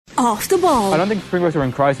off the ball. I don't think Springboks are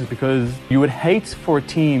in crisis because you would hate for a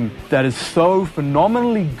team that is so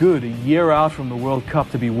phenomenally good a year out from the World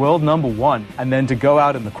Cup to be world number one and then to go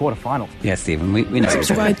out in the quarterfinals. Yes, Stephen, we know.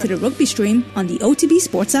 Subscribe to the Rugby Stream on the OTB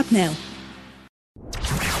Sports app now.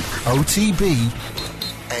 OTB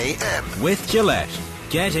AM. With Gillette.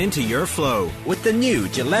 Get into your flow with the new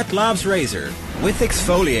Gillette Labs Razor with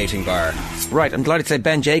exfoliating bar. Right, I'm delighted to say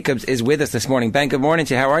Ben Jacobs is with us this morning. Ben, good morning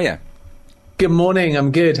to you. How are you? Good morning,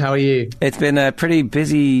 I'm good. How are you? It's been a pretty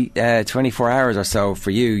busy 24 hours or so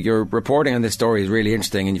for you. Your reporting on this story is really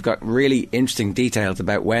interesting, and you've got really interesting details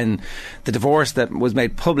about when the divorce that was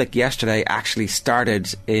made public yesterday actually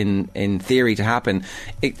started in theory to happen.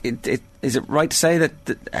 Is it right to say that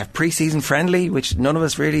a pre-season friendly, which none of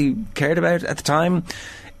us really cared about at the time,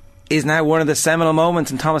 is now one of the seminal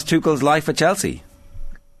moments in Thomas Tuchel's life at Chelsea?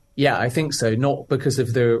 Yeah, I think so. Not because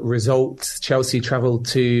of the results. Chelsea travelled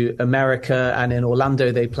to America, and in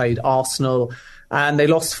Orlando they played Arsenal and they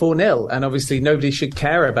lost 4-0. And obviously nobody should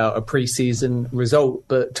care about a pre-season result,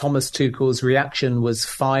 but Thomas Tuchel's reaction was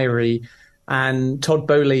fiery. And Todd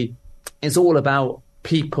Boehly is all about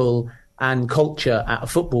people and culture at a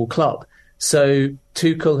football club. So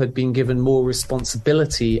Tuchel had been given more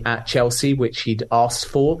responsibility at Chelsea, which he'd asked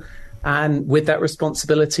for. And with that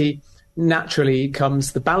responsibility, naturally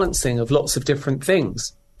comes the balancing of lots of different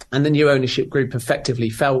things. And the new ownership group effectively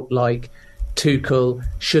felt like Tuchel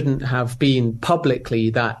shouldn't have been publicly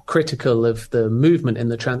that critical of the movement in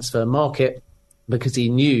the transfer market, because he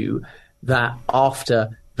knew that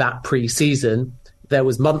after that pre-season, there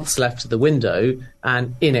was months left of the window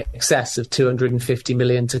and in excess of 250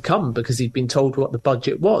 million to come, because he'd been told what the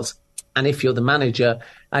budget was. And if you're the manager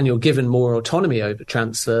and you're given more autonomy over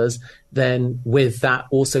transfers, then with that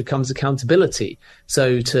also comes accountability.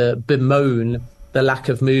 So to bemoan the lack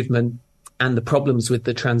of movement and the problems with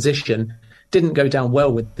the transition didn't go down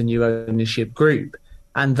well with the new ownership group.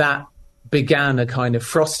 And that began a kind of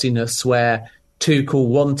frostiness where Tuchel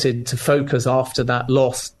wanted to focus after that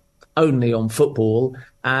loss only on football,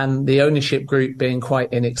 and the ownership group being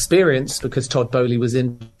quite inexperienced because Todd Boehly was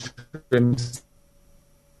interim.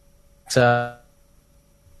 So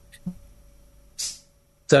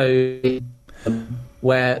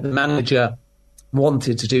where the manager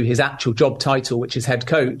wanted to do his actual job title, which is head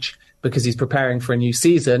coach, because he's preparing for a new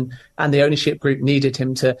season, and the ownership group needed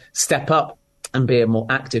him to step up and be a more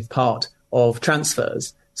active part of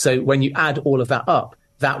transfers. So when you add all of that up,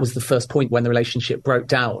 that was the first point when the relationship broke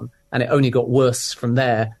down, and it only got worse from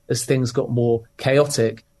there as things got more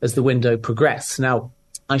chaotic as the window progressed. Now,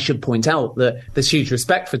 I should point out that there's huge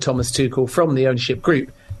respect for Thomas Tuchel from the ownership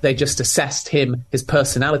group. They just assessed him, his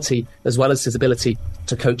personality, as well as his ability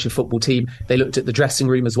to coach a football team. They looked at the dressing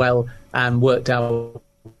room as well and worked out.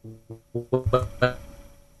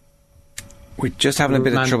 We're just having a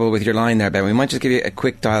bit of trouble with your line there, Ben. We might just give you a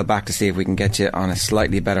quick dial back to see if we can get you on a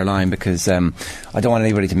slightly better line, because I don't want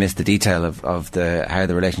anybody to miss the detail of how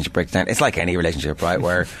the relationship breaks down. It's like any relationship, right,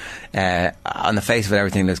 where on the face of it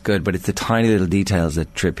everything looks good, but it's the tiny little details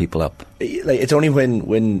that trip people up. Like, it's only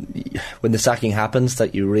when the sacking happens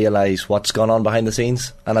that you realise what's gone on behind the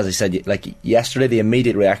scenes. And as I said, like yesterday, the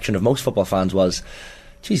immediate reaction of most football fans was,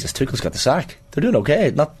 Jesus, Tuchel's got the sack. They're doing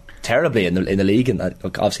okay. Not terribly in the league, and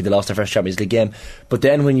obviously they lost their first Champions League game. But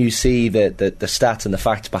then when you see the stats and the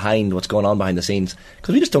facts behind what's going on behind the scenes,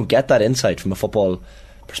 because we just don't get that insight from a football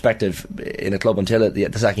perspective in a club until the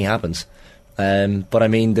sacking happens. But I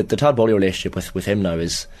mean, the Todd Boehly relationship with him now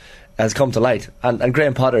has come to light, and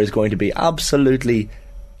Graham Potter is going to be absolutely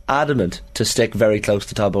adamant to stick very close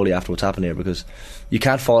to Todd Boehly after what's happened here, because you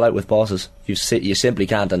can't fall out with bosses. You simply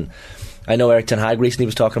can't. And I know Erik ten Hag recently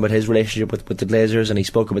was talking about his relationship with the Glazers, and he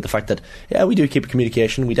spoke about the fact that, yeah, we do keep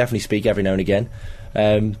communication, we definitely speak every now and again,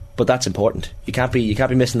 but that's important. You can't be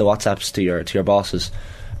missing the WhatsApps to your bosses.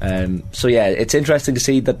 So yeah, it's interesting to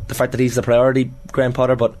see that the fact that he's the priority, Graham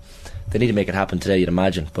Potter, but they need to make it happen today, you'd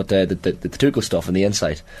imagine. But the Tuchel stuff and the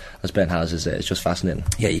insight, as Ben has, is just fascinating.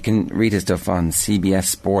 Yeah, you can read his stuff on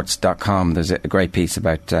cbssports.com. There's a great piece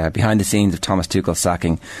about behind the scenes of Thomas Tuchel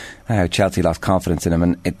sacking, how Chelsea lost confidence in him,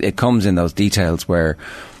 and it comes in those details where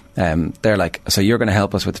they're like, so you're going to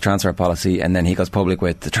help us with the transfer policy, and then he goes public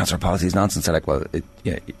with the transfer policy is nonsense. They're like, well,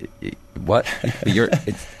 what?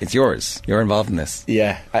 It's yours. You're involved in this.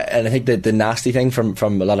 Yeah, and I think the nasty thing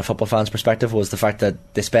from a lot of football fans' perspective was the fact that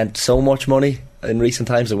they spent so much money in recent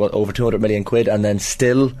times, over 200 million quid, and then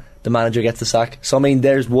still the manager gets the sack. So I mean,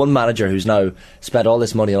 there's one manager who's now spent all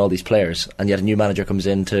this money on all these players, and yet a new manager comes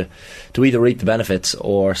in to either reap the benefits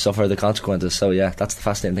or suffer the consequences. So yeah, that's the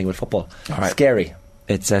fascinating thing with football. All right. Scary.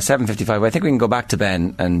 It's 7:55. I think we can go back to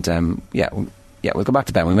Ben, and we'll go back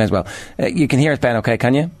to Ben. We may as well. You can hear us, Ben, okay,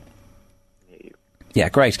 can you? Yeah,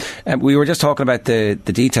 great. We were just talking about the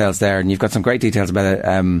details there, and you've got some great details about it.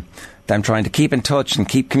 Them trying to keep in touch and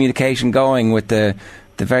keep communication going with the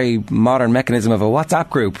very modern mechanism of a WhatsApp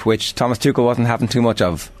group, which Thomas Tuchel wasn't having too much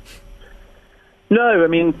of. No, I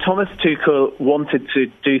mean, Thomas Tuchel wanted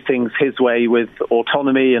to do things his way with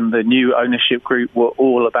autonomy, and the new ownership group were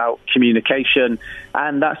all about communication.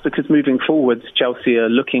 And that's because moving forwards, Chelsea are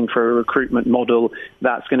looking for a recruitment model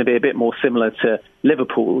that's going to be a bit more similar to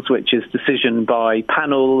Liverpool's, which is decision by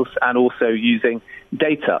panels and also using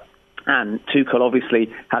data. And Tuchel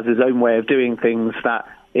obviously has his own way of doing things that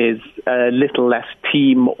is a little less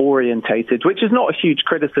team-orientated, which is not a huge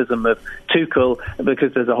criticism of Tuchel,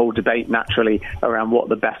 because there's a whole debate naturally around what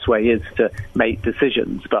the best way is to make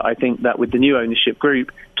decisions. But I think that with the new ownership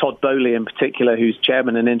group, Todd Boehly in particular, who's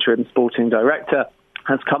chairman and interim sporting director,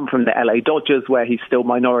 has come from the LA Dodgers, where he's still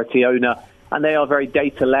minority owner, and they are very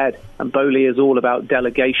data-led, and Boehly is all about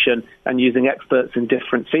delegation and using experts in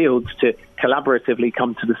different fields to collaboratively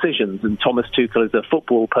come to decisions. And Thomas Tuchel is a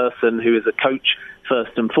football person who is a coach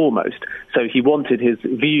first and foremost. So he wanted his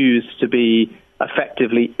views to be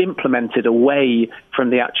effectively implemented away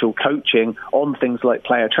from the actual coaching on things like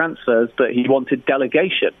player transfers, but he wanted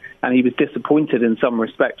delegation. And he was disappointed in some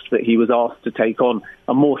respects that he was asked to take on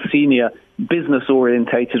a more senior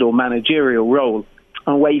business-orientated or managerial role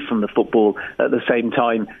away from the football at the same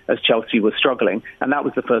time as Chelsea was struggling. And that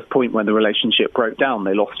was the first point when the relationship broke down.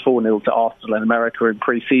 They lost 4-0 to Arsenal in America in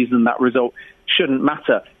pre-season. That result shouldn't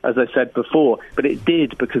matter, as I said before, but it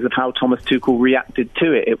did because of how Thomas Tuchel reacted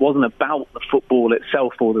to it. It wasn't about the football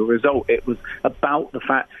itself or the result. It was about the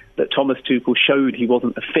fact that Thomas Tuchel showed he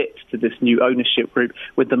wasn't a fit to this new ownership group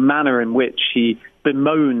with the manner in which he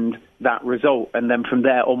bemoaned that result. And then from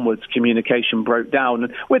there onwards, communication broke down.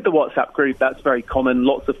 And with the WhatsApp group, that's very common.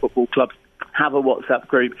 Lots of football clubs have a WhatsApp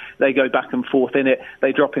group. They go back and forth in it.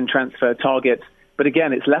 They drop in transfer targets. But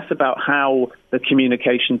again, it's less about how the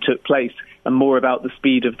communication took place and more about the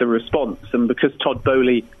speed of the response. And because Todd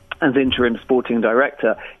Boehly, as interim sporting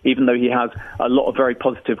director, even though he has a lot of very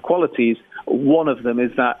positive qualities, one of them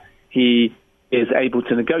is that he is able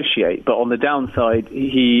to negotiate. But on the downside,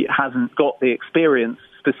 he hasn't got the experience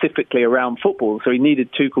specifically around football. So he needed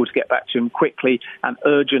Tuchel to get back to him quickly and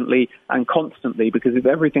urgently and constantly, because if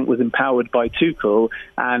everything was empowered by Tuchel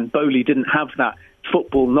and Boehly didn't have that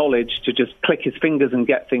football knowledge to just click his fingers and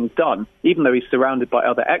get things done, even though he's surrounded by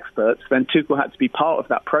other experts, then Tuchel had to be part of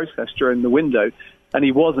that process during the window, and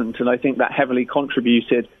he wasn't, and I think that heavily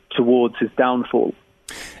contributed towards his downfall.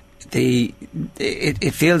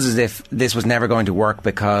 It feels as if this was never going to work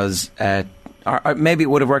because or maybe it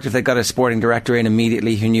would have worked if they got a sporting director in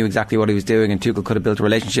immediately who knew exactly what he was doing and Tuchel could have built a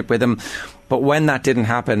relationship with him. But when that didn't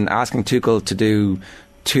happen, asking Tuchel to do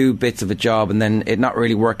two bits of a job and then it not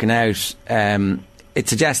really working out, it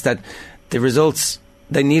suggests that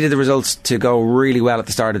they needed the results to go really well at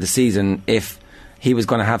the start of the season if he was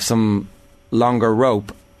going to have some longer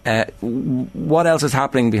rope. What else is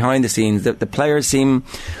happening behind the scenes? The players seem...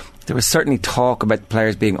 There was certainly talk about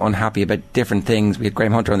players being unhappy about different things. We had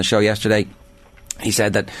Graham Hunter on the show yesterday. He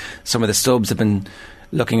said that some of the subs have been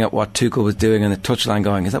looking at what Tuchel was doing on the touchline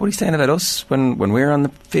going, is that what he's saying about us when we're on the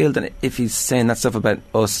field? And if he's saying that stuff about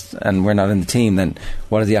us and we're not in the team, then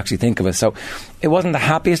what does he actually think of us? So it wasn't the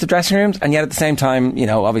happiest of dressing rooms, and yet at the same time, you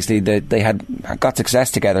know, obviously they had got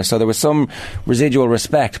success together, so there was some residual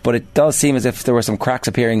respect, but it does seem as if there were some cracks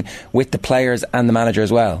appearing with the players and the manager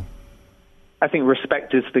as well. I think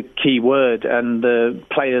respect is the key word, and the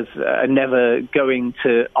players are never going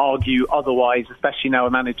to argue otherwise, especially now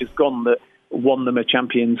a manager's gone that won them a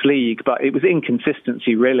Champions League. But it was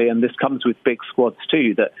inconsistency, really, and this comes with big squads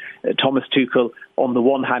too, that Thomas Tuchel, on the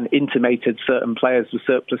one hand, intimated certain players were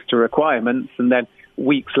surplus to requirements, and then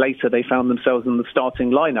weeks later they found themselves in the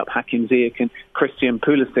starting lineup. Hakim Ziyech and Christian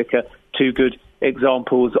Pulisic are two good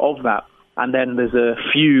examples of that. And then there's a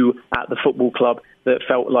few at the football club that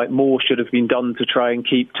felt like more should have been done to try and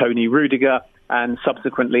keep Tony Rudiger. And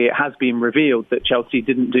subsequently, it has been revealed that Chelsea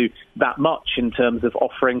didn't do that much in terms of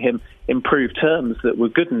offering him improved terms that were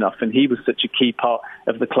good enough. And he was such a key part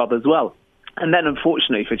of the club as well. And then,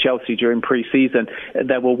 unfortunately, for Chelsea during pre-season,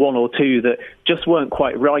 there were one or two that just weren't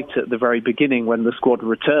quite right at the very beginning when the squad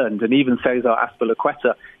returned. And even Cesar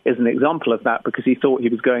Azpilicueta is an example of that, because he thought he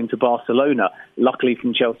was going to Barcelona. Luckily,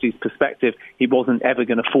 from Chelsea's perspective, he wasn't ever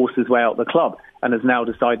going to force his way out the club and has now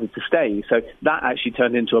decided to stay. So that actually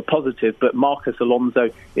turned into a positive. But Marcos Alonso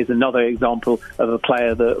is another example of a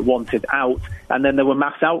player that wanted out. And then there were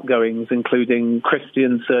mass outgoings, including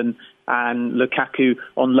Christensen and Lukaku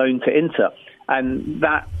on loan to Inter. And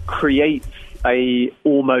that creates a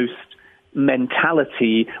almost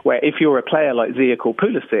mentality where if you're a player like Ziyech or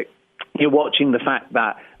Pulisic, You're watching the fact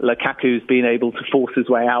that Lukaku's been able to force his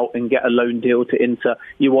way out and get a loan deal to Inter.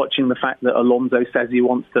 You're watching the fact that Alonso says he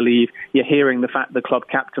wants to leave. You're hearing the fact the club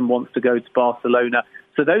captain wants to go to Barcelona.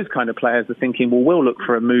 So those kind of players are thinking, well, we'll look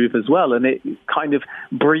for a move as well. And it kind of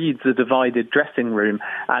breeds a divided dressing room.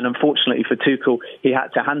 And unfortunately for Tuchel, he had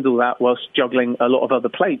to handle that whilst juggling a lot of other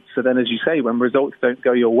plates. So then, as you say, when results don't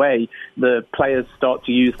go your way, the players start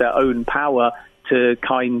to use their own power to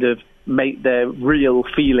kind of make their real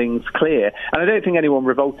feelings clear. And I don't think anyone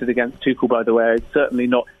revolted against Tuchel, by the way. It's certainly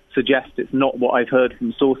not suggest it's not what I've heard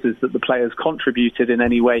from sources that the players contributed in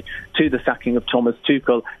any way to the sacking of Thomas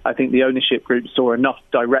Tuchel. I think the ownership group saw enough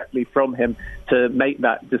directly from him to make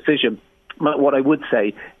that decision. But what I would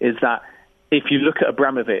say is that if you look at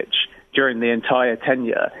Abramovich during the entire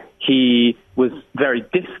tenure, he was very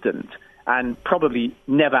distant and probably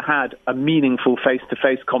never had a meaningful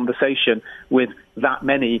face-to-face conversation with that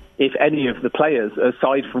many, if any, of the players,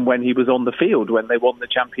 aside from when he was on the field, when they won the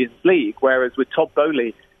Champions League. Whereas with Todd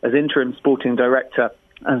Boehly as interim sporting director,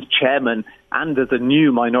 as chairman, and as a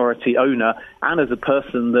new minority owner, and as a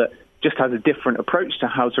person that just has a different approach to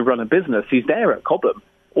how to run a business, he's there at Cobham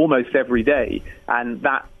almost every day, and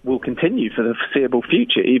that will continue for the foreseeable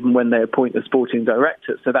future, even when they appoint a sporting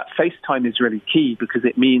director. So that FaceTime is really key, because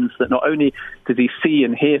it means that not only does he see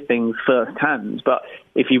and hear things firsthand, but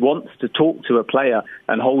if he wants to talk to a player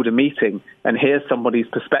and hold a meeting and hear somebody's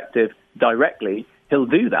perspective directly, he'll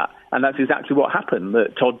do that. And that's exactly what happened,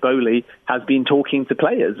 that Todd Boehly has been talking to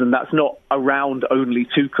players, and that's not around only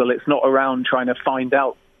Tuchel. It's not around trying to find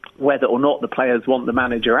out whether or not the players want the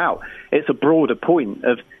manager out. It's a broader point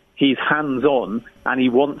of he's hands-on and he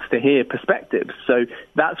wants to hear perspectives. So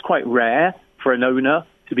that's quite rare for an owner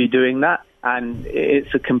to be doing that. And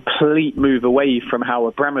it's a complete move away from how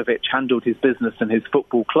Abramovich handled his business and his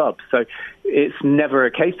football club. So it's never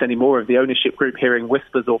a case anymore of the ownership group hearing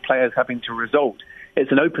whispers or players having to resolve. It's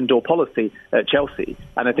an open-door policy at Chelsea.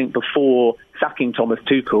 And I think before sacking Thomas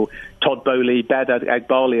Tuchel, Todd Boehly, Behdad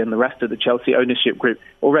Eghbali and the rest of the Chelsea ownership group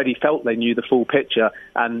already felt they knew the full picture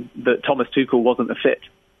and that Thomas Tuchel wasn't a fit.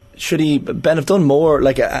 Should he, Ben, have done more?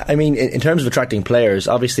 Like, I mean, in terms of attracting players,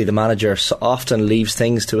 obviously the manager often leaves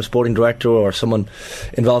things to a sporting director or someone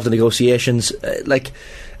involved in negotiations.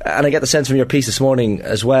 And I get the sense from your piece this morning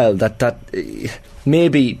as well that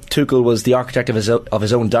maybe Tuchel was the architect of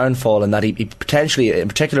his own downfall, and that he potentially, in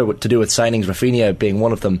particular to do with signings, Rafinha being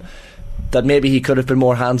one of them, that maybe he could have been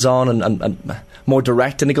more hands-on and more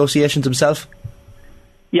direct in negotiations himself.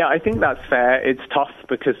 Yeah, I think that's fair. It's tough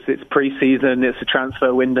because it's pre-season, it's a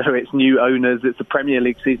transfer window, it's new owners, it's a Premier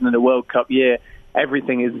League season and a World Cup year.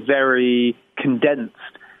 Everything is very condensed,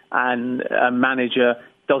 and a manager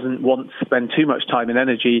doesn't want to spend too much time and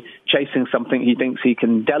energy chasing something he thinks he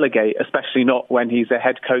can delegate, especially not when he's a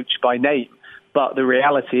head coach by name. But the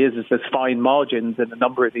reality is there's fine margins in a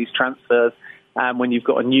number of these transfers, and when you've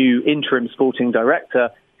got a new interim sporting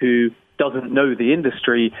director who doesn't know the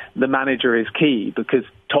industry, the manager is key, because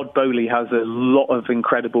Todd Boehly has a lot of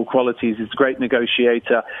incredible qualities. He's a great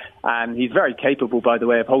negotiator, and he's very capable, by the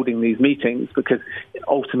way, of holding these meetings, because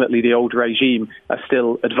ultimately the old regime are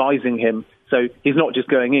still advising him. So he's not just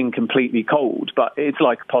going in completely cold, but it's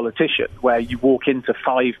like a politician where you walk into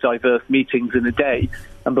 5 diverse meetings in a day,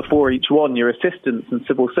 and before each one, your assistants and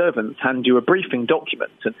civil servants hand you a briefing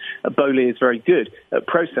document. And Boehly is very good at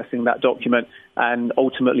processing that document and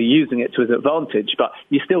ultimately using it to his advantage. But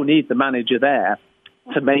you still need the manager there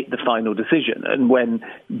to make the final decision. And when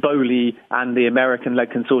Boehly and the American-led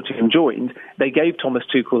consortium joined, they gave Thomas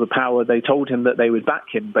Tuchel the power. They told him that they would back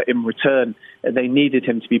him, but in return, they needed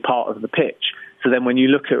him to be part of the pitch. So then when you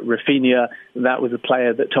look at Rafinha, that was a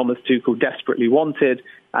player that Thomas Tuchel desperately wanted,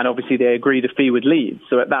 and obviously they agreed a fee with Leeds.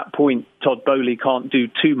 So at that point, Todd Boehly can't do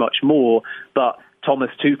too much more, but Thomas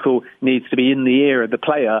Tuchel needs to be in the ear of the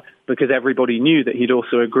player, because everybody knew that he'd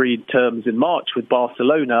also agreed terms in March with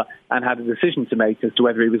Barcelona and had a decision to make as to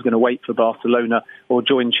whether he was going to wait for Barcelona or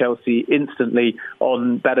join Chelsea instantly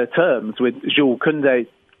on better terms. With Jules Koundé,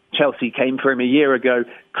 Chelsea came for him a year ago,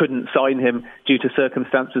 couldn't sign him due to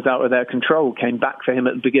circumstances out of their control, came back for him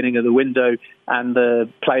at the beginning of the window, and the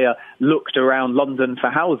player looked around London for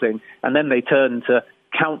housing, and then they turned to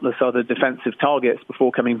countless other defensive targets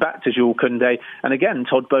before coming back to Jules Koundé. And again,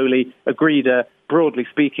 Todd Boehly agreed a, broadly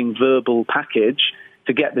speaking, verbal package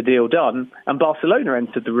to get the deal done, and Barcelona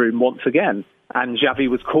entered the room once again. And Xavi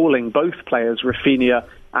was calling both players, Rafinha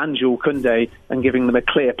and Jules Koundé, and giving them a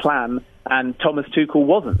clear plan, and Thomas Tuchel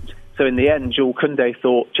wasn't. So in the end, Jules Koundé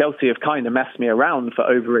thought, Chelsea have kind of messed me around for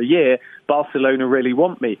over a year. Barcelona really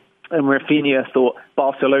want me. And Rafinha thought,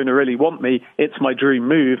 Barcelona really want me, it's my dream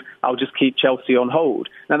move, I'll just keep Chelsea on hold.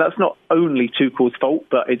 Now, that's not only Tuchel's fault,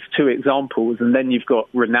 but it's two examples. And then you've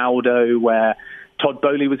got Ronaldo, where Todd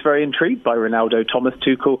Boehly was very intrigued by Ronaldo. Thomas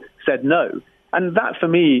Tuchel said no. And that, for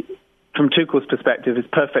me, from Tuchel's perspective, is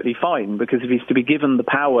perfectly fine, because if he's to be given the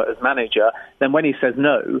power as manager, then when he says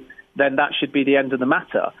no, then that should be the end of the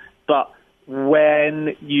matter. But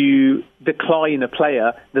when you decline a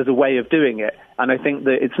player, there's a way of doing it. And I think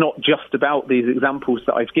that it's not just about these examples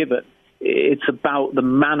that I've given. It's about the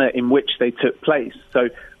manner in which they took place. So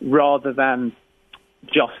rather than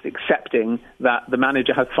just accepting that the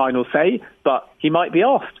manager has final say, but he might be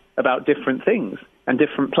asked about different things and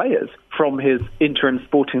different players from his interim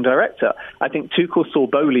sporting director. I think Tuchel saw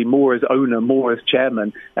Boehly more as owner, more as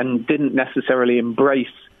chairman, and didn't necessarily embrace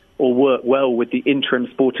or work well with the interim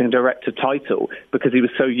sporting director title, because he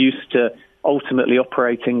was so used to ultimately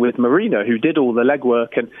operating with Mourinho, who did all the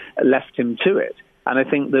legwork and left him to it. And I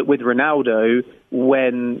think that with Ronaldo,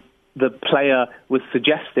 when the player was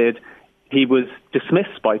suggested, he was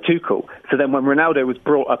dismissed by Tuchel. So then when Ronaldo was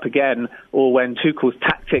brought up again, or when Tuchel's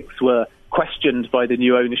tactics were questioned by the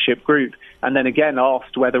new ownership group, and then again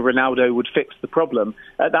asked whether Ronaldo would fix the problem,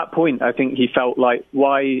 at that point I think he felt like,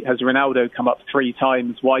 why has Ronaldo come up 3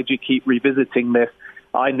 times? Why do you keep revisiting this?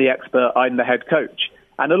 I'm the expert, I'm the head coach.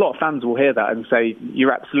 And a lot of fans will hear that and say,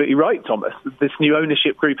 you're absolutely right, Thomas. This new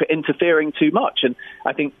ownership group are interfering too much. And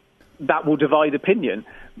I think that will divide opinion.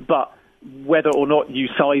 But whether or not you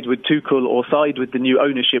side with Tuchel or side with the new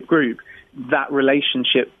ownership group, that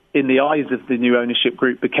relationship in the eyes of the new ownership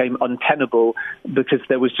group became untenable, because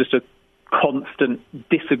there was just a constant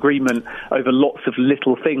disagreement over lots of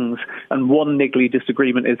little things, and one niggly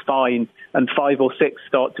disagreement is fine, and 5 or 6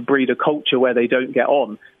 start to breed a culture where they don't get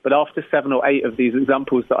on. But after 7 or 8 of these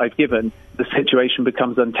examples that I've given, the situation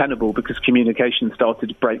becomes untenable because communication started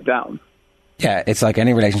to break down. Yeah, it's like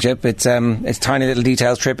any relationship. It's tiny little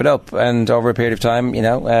details trip it up, and over a period of time,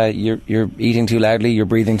 you're eating too loudly, you're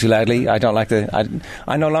breathing too loudly. I don't like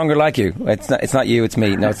I no longer like you. It's not you, it's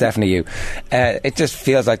me. No, it's definitely you. It just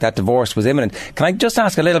feels like that divorce was imminent. Can I just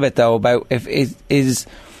ask a little bit though about is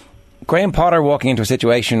Graham Potter walking into a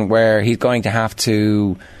situation where he's going to have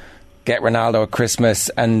to get Ronaldo at Christmas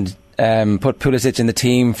and put Pulisic in the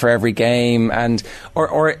team for every game, and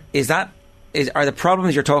or is that? Are the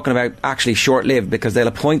problems you're talking about actually short-lived, because they'll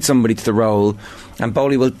appoint somebody to the role and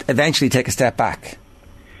Boehly will eventually take a step back?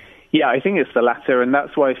 Yeah, I think it's the latter, and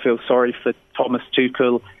that's why I feel sorry for Thomas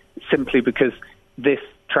Tuchel, simply because this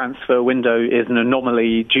transfer window is an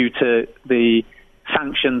anomaly due to the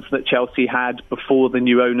sanctions that Chelsea had before the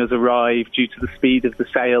new owners arrived, due to the speed of the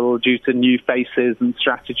sale, due to new faces and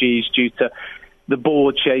strategies, due to the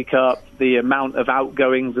board shake-up, the amount of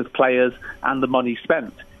outgoings of players and the money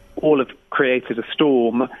spent. All have created a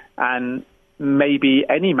storm, and maybe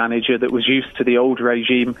any manager that was used to the old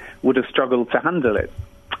regime would have struggled to handle it.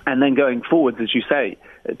 And then going forwards, as you say,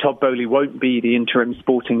 Todd Boehly won't be the interim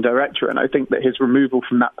sporting director, and I think that his removal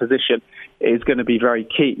from that position is going to be very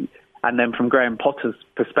key. And then from Graham Potter's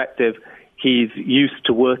perspective, he's used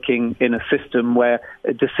to working in a system where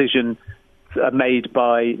decisions are made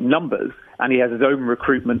by numbers, and he has his own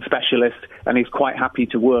recruitment specialist, and he's quite happy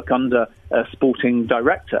to work under a sporting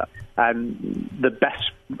director. And the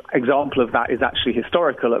best example of that is actually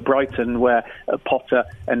historical at Brighton, where Potter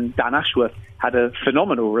and Dan Ashworth had a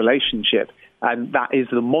phenomenal relationship. And that is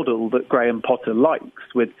the model that Graham Potter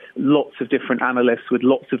likes, with lots of different analysts, with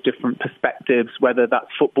lots of different perspectives, whether that's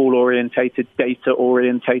football-orientated,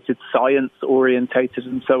 data-orientated, science-orientated,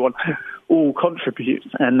 and so on, all contribute.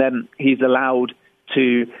 And then he's allowed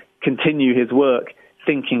to continue his work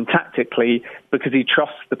thinking tactically because he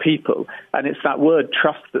trusts the people. And it's that word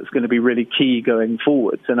trust that's going to be really key going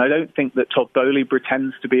forwards. And I don't think that Todd Boehly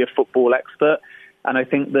pretends to be a football expert. And I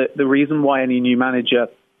think that the reason why any new manager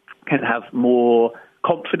can have more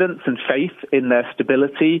confidence and faith in their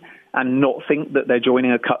stability and not think that they're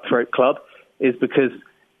joining a cutthroat club is because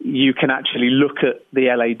you can actually look at the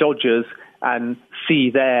LA Dodgers and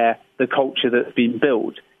see there the culture that's been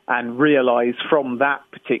built, and realise from that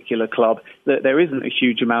particular club that there isn't a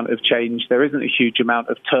huge amount of change, there isn't a huge amount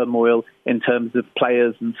of turmoil in terms of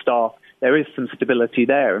players and staff. There is some stability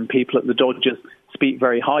there, and people at the Dodgers speak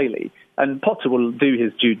very highly. And Potter will do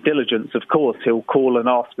his due diligence, of course. He'll call and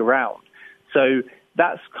ask around. So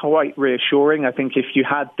that's quite reassuring. I think if you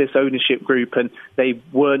had this ownership group and they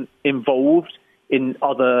weren't involved in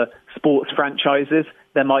other sports franchises,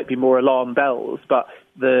 there might be more alarm bells. But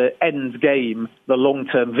the end game, the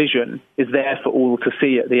long-term vision, is there for all to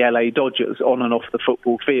see at the LA Dodgers on and off the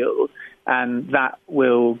football field. And that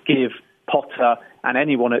will give Potter and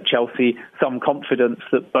anyone at Chelsea some confidence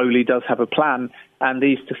that Boehly does have a plan, and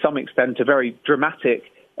these to some extent are very dramatic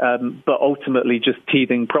but ultimately just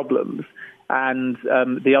teething problems. And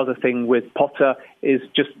the other thing with Potter is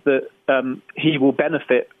just that he will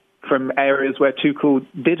benefit from areas where Tuchel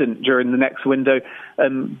didn't during the next window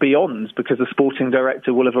beyond, because a sporting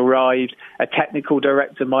director will have arrived, a technical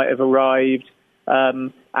director might have arrived,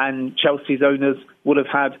 and Chelsea's owners would have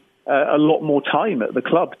had a lot more time at the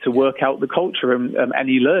club to work out the culture and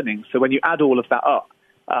any learning. So when you add all of that up,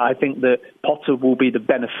 I think that Potter will be the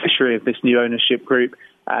beneficiary of this new ownership group,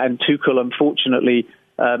 and Tuchel, unfortunately,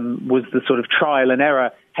 was the sort of trial and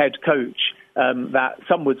error head coach that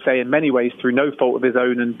some would say in many ways through no fault of his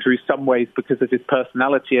own, and through some ways because of his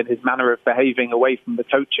personality and his manner of behaving away from the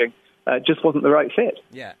coaching, just wasn't the right fit.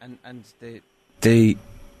 Yeah, and the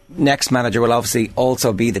next manager will obviously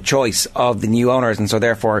also be the choice of the new owners, and so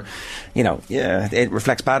therefore, it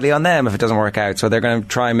reflects badly on them if it doesn't work out. So they're going to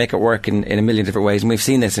try and make it work in a million different ways, and we've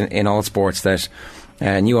seen this in all sports that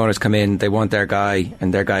new owners come in, they want their guy,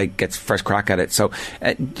 and their guy gets first crack at it. So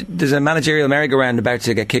there's a managerial merry-go-round about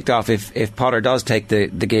to get kicked off if Potter does take the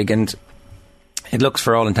gig, and it looks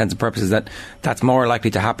for all intents and purposes that that's more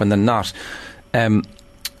likely to happen than not.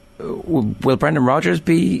 Will Brendan Rodgers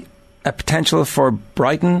be a potential for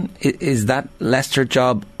Brighton? Is that Leicester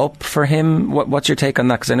job up for him? What's your take on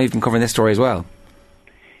that? Because I know you've been covering this story as well.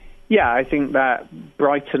 Yeah, I think that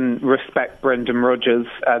Brighton respect Brendan Rodgers,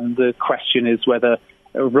 and the question is whether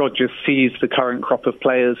Rodgers sees the current crop of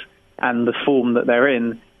players and the form that they're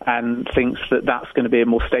in and thinks that that's going to be a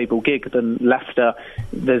more stable gig than Leicester.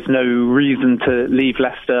 There's no reason to leave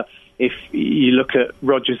Leicester if you look at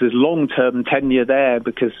Rodgers' long-term tenure there,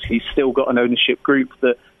 because he's still got an ownership group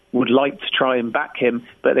that would like to try and back him,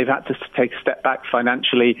 but they've had to take a step back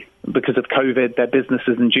financially because of COVID. Their business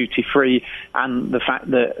isn't duty-free, and the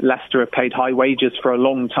fact that Leicester have paid high wages for a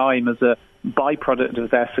long time as a byproduct of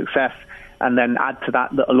their success. And then add to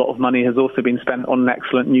that a lot of money has also been spent on an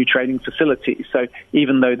excellent new training facility. So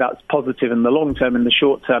even though that's positive in the long term, in the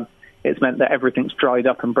short term, it's meant that everything's dried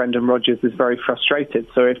up and Brendan Rodgers is very frustrated.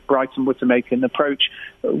 So if Brighton were to make an approach,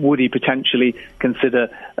 would he potentially consider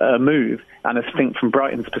a move? And I think from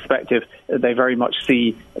Brighton's perspective, they very much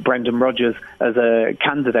see Brendan Rodgers as a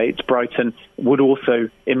candidate. Brighton would also,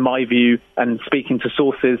 in my view, and speaking to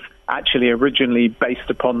sources actually originally based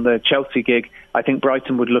upon the Chelsea gig, I think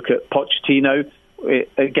Brighton would look at Pochettino.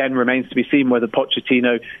 It again remains to be seen whether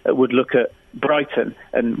Pochettino would look at Brighton,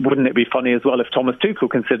 and wouldn't it be funny as well if Thomas Tuchel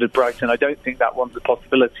considered Brighton? I don't think that one's a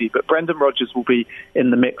possibility, but Brendan Rodgers will be in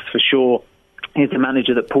the mix for sure. He's a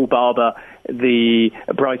manager that Paul Barber, the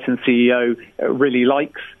Brighton CEO, really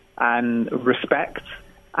likes and respects,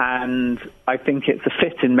 and I think it's a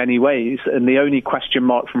fit in many ways. And the only question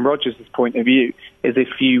mark from Rodgers' point of view is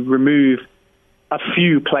if you remove a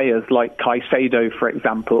few players like Caicedo, for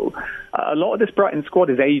example. A lot of this Brighton squad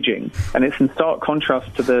is ageing, and it's in stark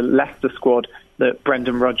contrast to the Leicester squad that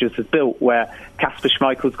Brendan Rodgers has built, where Kasper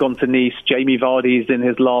Schmeichel's gone to Nice, Jamie Vardy's in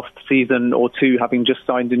his last season or two, having just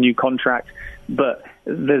signed a new contract. But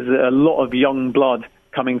there's a lot of young blood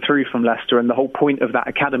coming through from Leicester, and the whole point of that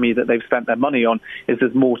academy that they've spent their money on is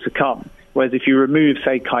there's more to come. Whereas if you remove,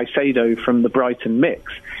 say, Caicedo from the Brighton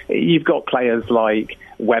mix, you've got players like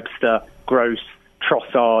Webster, Gross,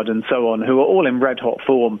 Trossard and so on, who are all in red-hot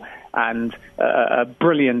form and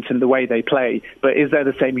brilliant in the way they play. But is there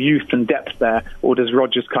the same youth and depth there, or does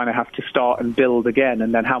Rodgers kind of have to start and build again?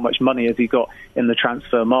 And then how much money has he got in the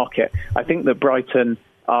transfer market? I think that Brighton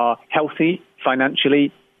are healthy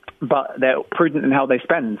financially, but they're prudent in how they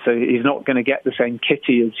spend. So he's not going to get the same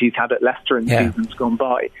kitty as he's had at Leicester in seasons gone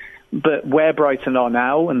by. But where Brighton are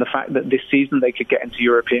now, and the fact that this season they could get into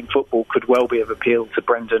European football, could well be of appeal to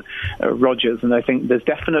Brendan Rodgers. And I think there's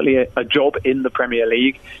definitely a job in the Premier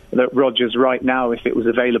League that Rodgers right now, if it was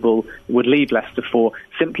available, would leave Leicester for,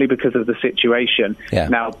 simply because of the situation. Yeah.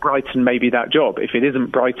 Now, Brighton may be that job. If it isn't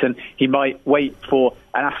Brighton, he might wait for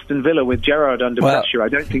an Aston Villa with Gerrard under pressure. I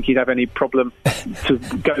don't think he'd have any problem to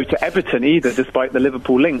go to Everton either, despite the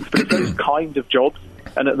Liverpool links. But it's those kind of jobs.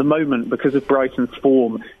 And at the moment, because of Brighton's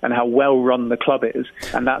form and how well run the club is,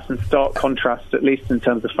 and that's in stark contrast, at least in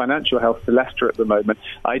terms of financial health, to Leicester at the moment,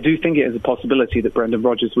 I do think it is a possibility that Brendan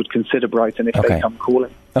Rodgers would consider Brighton if they come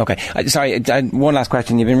calling. Okay. Sorry, one last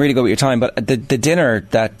question. You've been really good with your time, but the dinner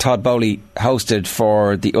that Todd Boehly hosted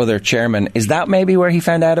for the other chairman, is that maybe where he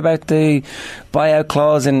found out about the buyout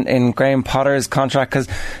clause in Graham Potter's contract? Because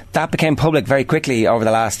that became public very quickly over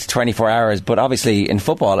the last 24 hours, but obviously in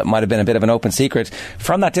football it might have been a bit of an open secret.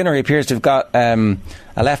 From that dinner he appears to have got a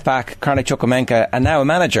left-back, Karnit Chukwuemeka, and now a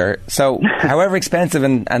manager. So however expensive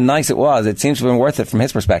and nice it was, it seems to have been worth it from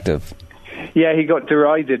his perspective. Yeah, he got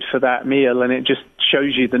derided for that meal, and it just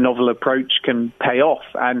shows you the novel approach can pay off.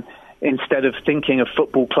 And instead of thinking of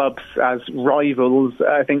football clubs as rivals,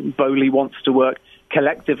 I think Boehly wants to work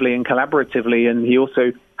collectively and collaboratively, and he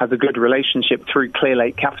also has a good relationship through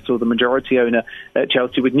Clearlake Capital, the majority owner at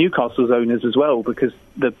Chelsea, with Newcastle's owners as well, because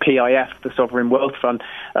the PIF, the Sovereign Wealth Fund,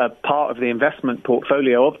 part of the investment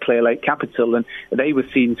portfolio of Clearlake Capital, and they were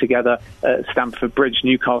seen together at Stamford Bridge,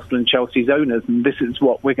 Newcastle and Chelsea's owners, and this is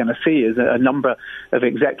what we're going to see, is a number of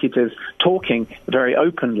executives talking very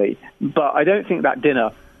openly. But I don't think that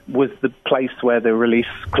dinner was the place where the release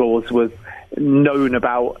clause was known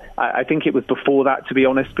about. I think it was before that, to be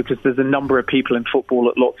honest, because there's a number of people in football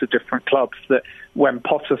at lots of different clubs that when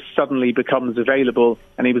Potter suddenly becomes available,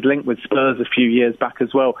 and he was linked with Spurs a few years back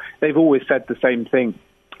as well, they've always said the same thing,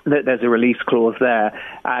 that there's a release clause there.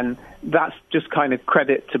 And that's just kind of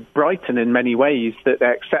credit to Brighton in many ways, that they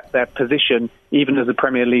accept their position, even as a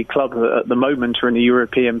Premier League club at the moment, are in a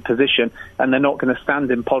European position, and they're not going to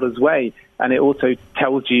stand in Potter's way. And it also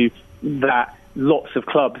tells you that lots of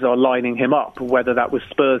clubs are lining him up, whether that was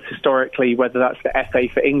Spurs historically, whether that's the FA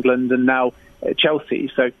for England, and now Chelsea.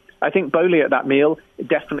 So I think Boehly at that meal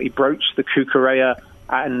definitely broached the Cucurella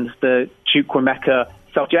and the Chukwuemeka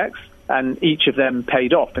subjects, and each of them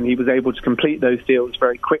paid off, and he was able to complete those deals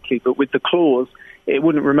very quickly. But with the clause, it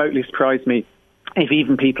wouldn't remotely surprise me if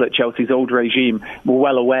even people at Chelsea's old regime were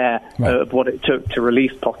well aware of what it took to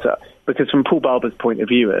release Potter. Because from Paul Barber's point of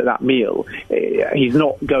view at that meal, he's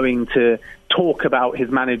not going to talk about his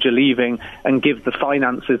manager leaving and give the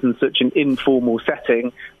finances in such an informal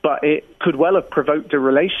setting, but it could well have provoked a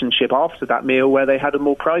relationship after that meal where they had a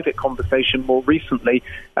more private conversation more recently,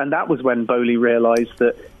 and that was when Boehly realised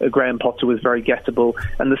that Graham Potter was very gettable.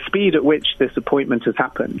 And the speed at which this appointment has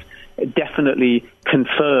happened, it definitely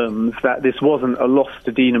confirms that this wasn't a loss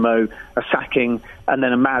to Dinamo, a sacking, and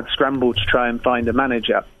then a mad scramble to try and find a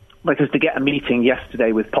manager. Because to get a meeting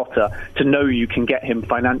yesterday with Potter, to know you can get him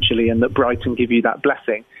financially and that Brighton give you that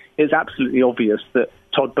blessing, it's absolutely obvious that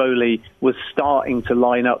Todd Boehly was starting to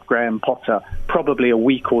line up Graham Potter probably a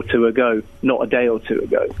week or two ago, not a day or two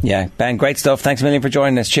ago. Yeah, Ben, great stuff. Thanks a million for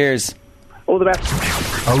joining us. Cheers. All the best.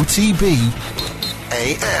 OTB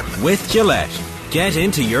AM. With Gillette. Get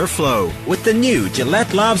into your flow with the new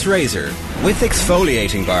Gillette Labs Razor with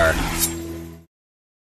exfoliating bar.